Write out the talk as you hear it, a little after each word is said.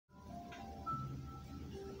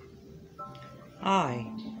Hi,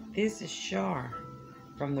 this is Shar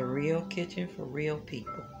from the Real Kitchen for Real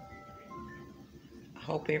People. I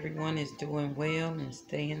hope everyone is doing well and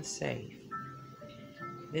staying safe.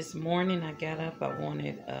 This morning I got up, I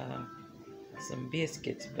wanted some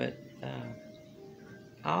biscuits, but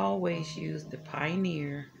I always use the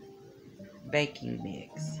Pioneer baking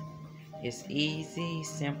mix. It's easy,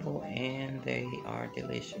 simple, and they are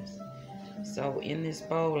delicious. So in this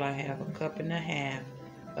bowl I have 1.5 cups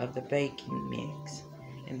of the baking mix,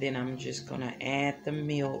 and then I'm just gonna add the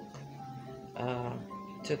milk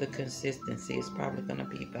to the consistency. It's probably gonna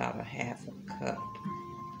be about 1/2 cup.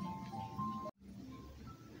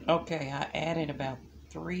 Okay, I added about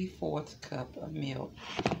 3/4 cup of milk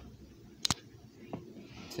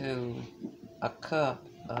to 1 cup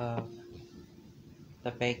of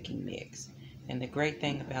the baking mix. And the great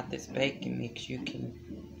thing about this baking mix, you can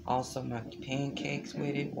also make pancakes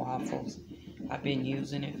with it, waffles. I've been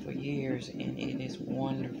using it for years and it is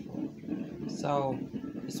wonderful. So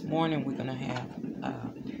this morning we're gonna have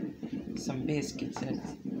some biscuits.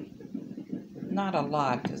 It's not a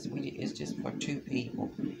lot because it's just for 2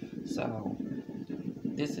 people. So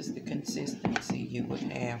this is the consistency you would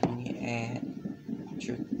have when you add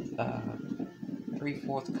your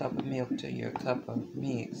 3/4 cup of milk to your cup of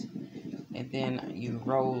mix, and then you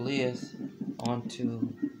roll this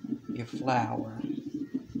onto your flour.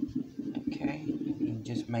 Okay, you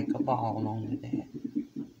just make a ball onto that,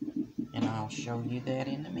 and I'll show you that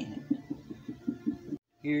in a minute.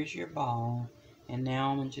 Here's your ball, and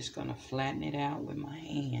now I'm just going to flatten it out with my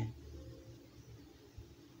hand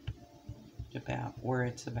about where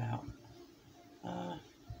it's about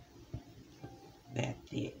that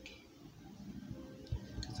thick,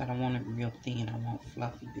 because I don't want it real thin. I want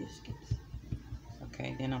fluffy biscuits.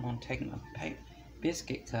 Okay, then I'm going to take my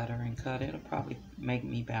biscuit cutter and cut it. It'll probably make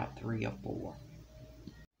me about 3 or 4.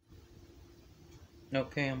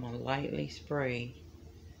 Okay, I'm going to lightly spray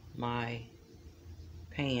my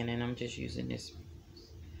pan, and I'm just using this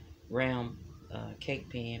round cake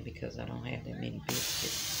pan because I don't have that many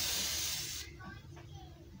biscuits.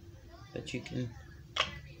 But you can,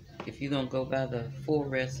 if you're going to go by the full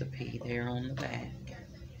recipe, they're on the back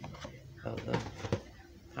of the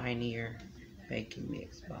Pioneer baking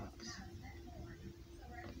mix box,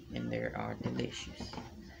 and they are delicious.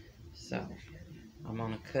 So I'm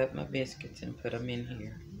going to cut my biscuits and put them in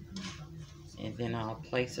here, and then I'll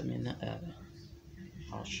place them in the oven.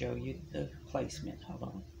 I'll show you the placement. Hold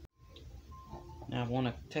on. Now I want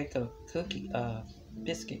to take a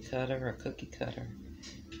biscuit cutter or cookie cutter.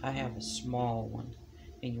 I have a small one,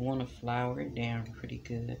 and you want to flour it down pretty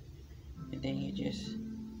good, and then you just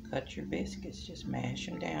cut your biscuits. Just mash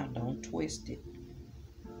them down. Don't twist it,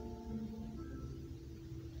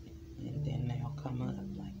 and then they'll come up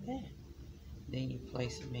like that. Then you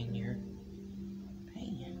place them in your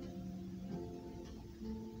pan.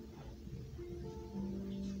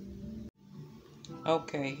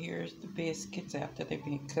 Okay, here's the biscuits after they've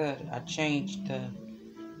been cut. I changed the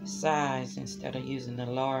size. Instead of using the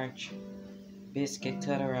large biscuit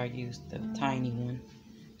cutter, I used the tiny one.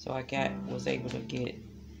 So I was able to get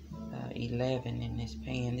 11 in this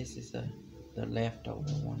pan. This is the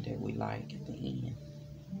leftover one that we like at the end.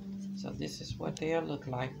 So this is what they'll look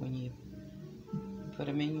like when you put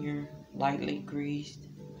them in your lightly greased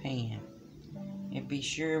pan. And be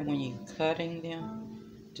sure when you're cutting them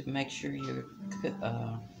to make sure your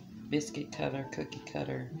biscuit cutter, cookie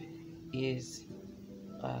cutter is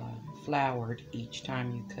floured each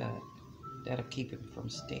time you cut. That'll keep it from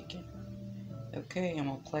sticking. Okay, I'm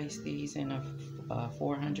going to place these in a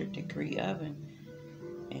 400-degree oven,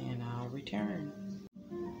 and I'll return.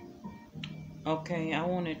 Okay, I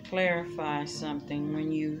want to clarify something. When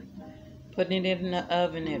you put it in the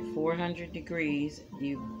oven at 400 degrees,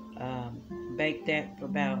 you bake that for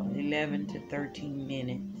about 11 to 13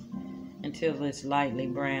 minutes until it's lightly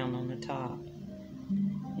brown on the top.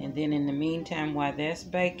 And then in the meantime, while that's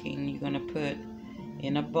baking, you're going to put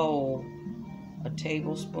in a bowl a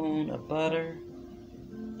tablespoon of butter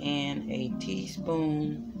and a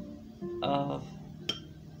teaspoon of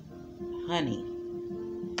honey.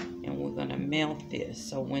 And we're going to melt this.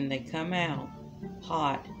 So when they come out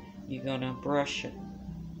hot, you're going to brush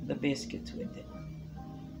the biscuits with it.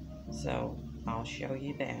 So I'll show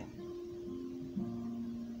you that.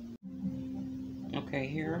 Okay,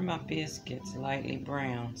 here are my biscuits, lightly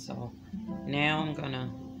brown. So now I'm going to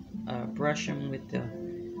brush them with the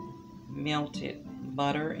melted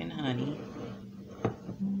butter and honey.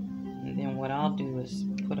 And then what I'll do is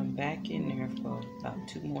put them back in there for about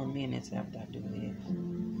 2 more minutes after I do this.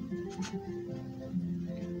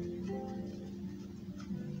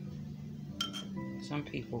 some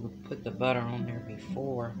people would put the butter on there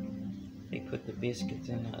before they put the biscuits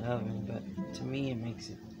in the oven, but to me it makes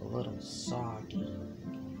it a little soggy.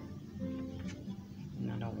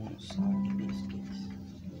 And I don't want soggy biscuits.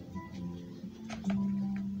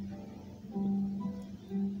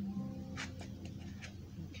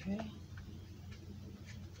 Okay.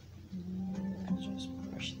 Just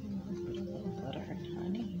brush them up with a little butter and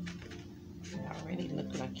honey. It already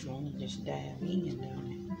look like you want to just dive in, don't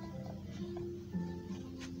it?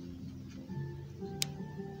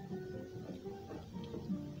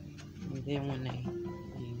 And then when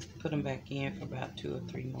you put them back in for about 2 or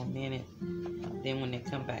 3 more minutes, then when they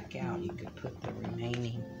come back out, you could put the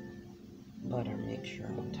remaining butter mixture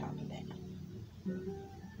on top of that.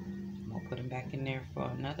 I'm gonna put them back in there for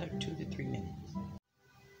another 2 to 3 minutes.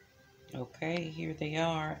 Okay, here they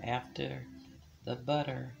are after the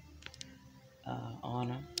butter on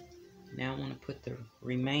them. Now I want to put the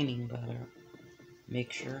remaining butter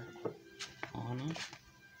mixture on them,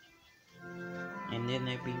 and then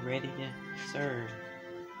they'll be ready to serve.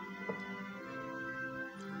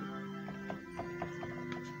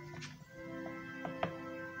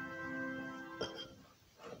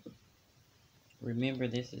 Remember,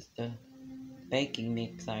 this is the baking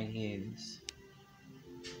mix I use,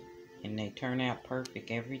 and they turn out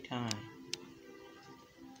perfect every time.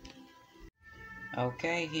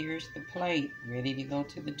 Okay, here's the plate, ready to go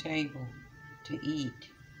to the table to eat.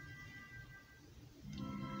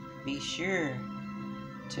 Be sure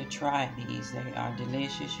to try these. They are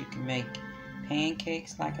delicious. You can make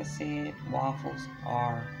pancakes, like I said, waffles,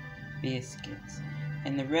 or biscuits.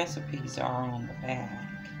 And the recipes are on the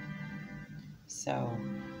back. So,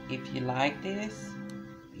 if you like this,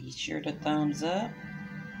 be sure to thumbs up.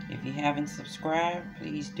 If you haven't subscribed,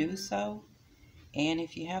 please do so. And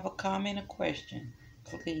if you have a comment or question,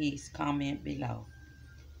 please comment below.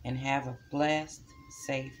 And have a blessed,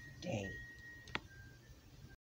 safe day.